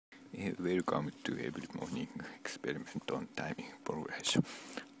Welcome to every morning experiment on timing progression.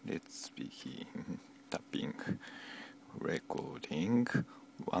 Let's begin tapping, recording.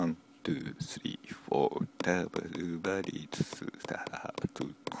 1, 2, 3, 4.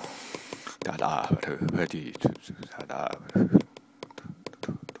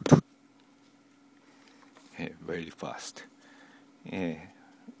 Very fast.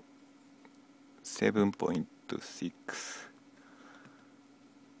 7.6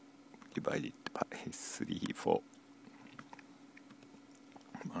 divided by 3, 4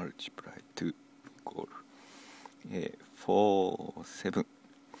 multiply 2 equal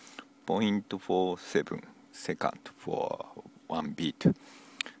 47.47 second for 1 beat.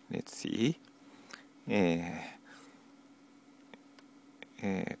 Let's see.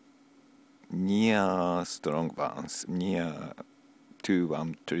 Near strong bounce, near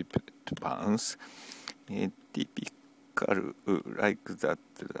 2-1 triplet bounce. Typical like that.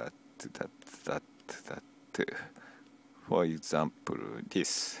 For example,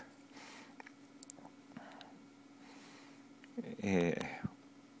 this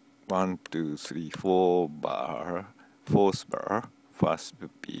 1, 2, 3, 4 bar, fourth bar, first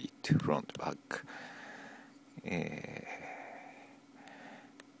beat, front back.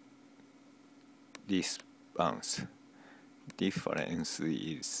 This bounce difference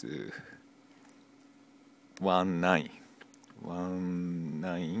is 19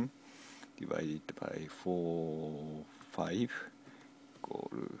 divided by 4, 5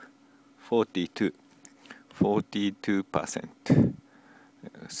 equal 42%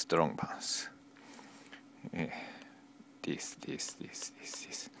 strong bounce. This.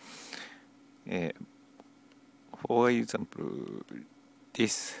 For example,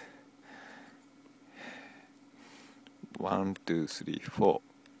 this 1, 2, 3, 4.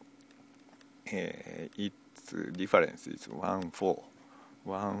 Its difference is 1, 4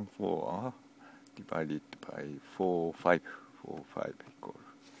 divided by 4, 5 equal.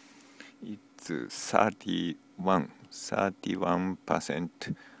 It's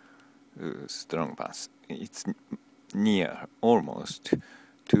 31% strong bounce. It's near almost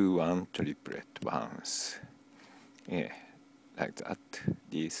 2-1 triplet bounce. Like that.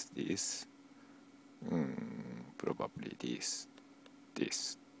 This. Probably this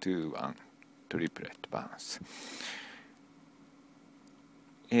 2-1 triplet bounce.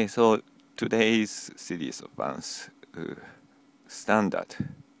 So today's series of bounce standard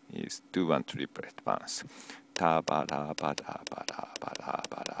is 2-1 triplet bounce.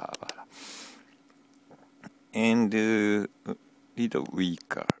 And little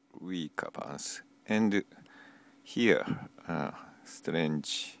weaker bounce. And here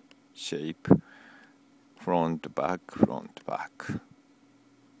strange shape. Front back,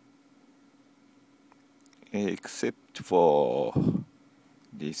 except for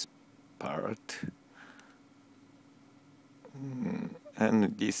this part,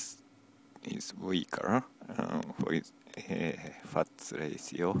 and this is weaker for its fats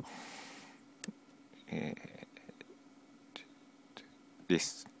ratio.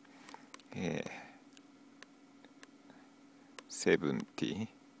 This 17,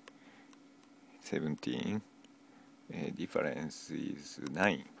 difference is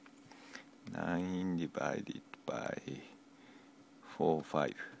 9 divided by 4,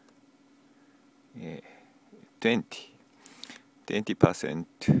 5,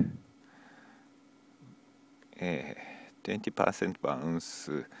 20% bounce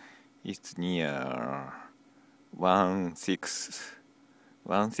is near 1/6.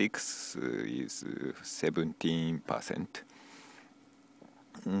 1/6 is 17%.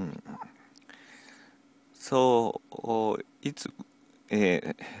 So it's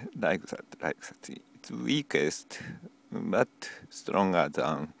like that. It's weakest, but stronger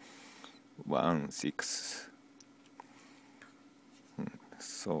than 1/6.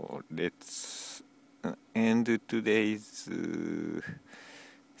 So let's end today's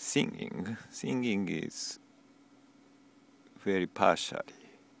singing. Singing is very partial.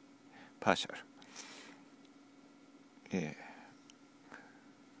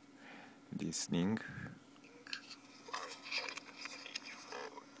 Listening.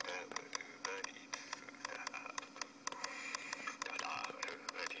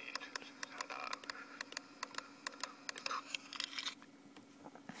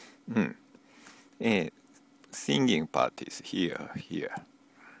 Singing part is here,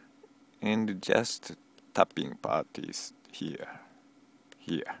 and just tapping part is here.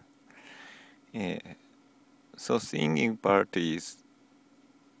 So singing part is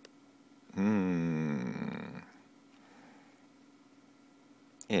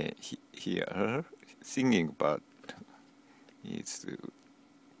here. Singing part is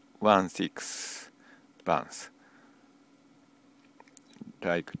 1/6 bounce,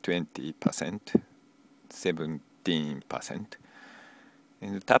 like 20%, 17%,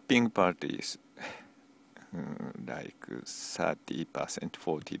 and the tapping part is like 30%,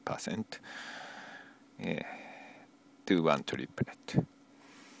 40% to one triplet.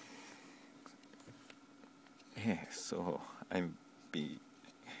 So I'm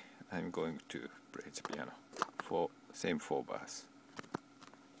going to play the piano for same 4 bars.